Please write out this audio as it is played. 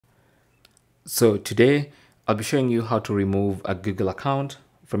So today I'll be showing you how to remove a Google account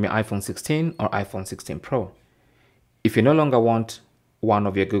from your iPhone 16 or iPhone 16 Pro. If you no longer want one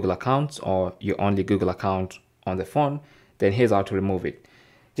of your Google accounts or your only Google account on the phone, then here's how to remove it.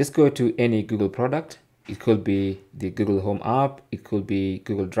 Just go to any Google product. It could be the Google Home app, it could be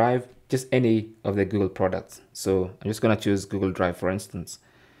Google Drive, just any of the Google products. So I'm just going to choose Google Drive for instance.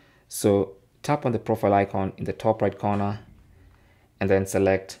 So tap on the profile icon in the top right corner and then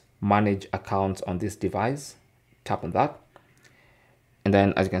select manage accounts on this device. Tap on that. And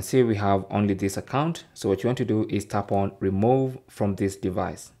then as you can see, we have only this account. So what you want to do is tap on remove from this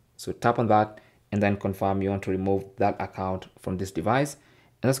device. So tap on that and then confirm you want to remove that account from this device.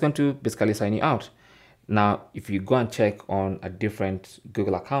 And that's going to basically sign you out. Now, if you go and check on a different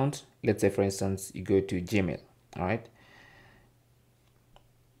Google account, let's say for instance, you go to Gmail, all right?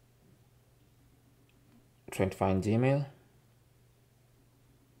 Trying to find Gmail.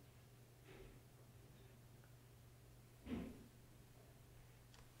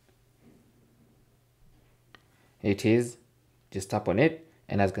 It is, just tap on it,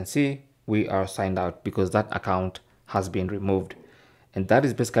 and as you can see, we are signed out because that account has been removed. And that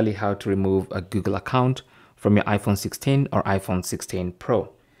is basically how to remove a Google account from your iPhone 16 or iPhone 16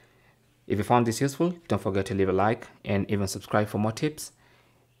 Pro. If you found this useful, don't forget to leave a like and even subscribe for more tips.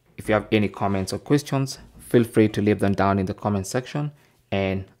 If you have any comments or questions, feel free to leave them down in the comment section,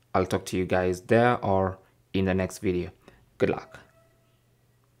 and I'll talk to you guys there or in the next video. Good luck.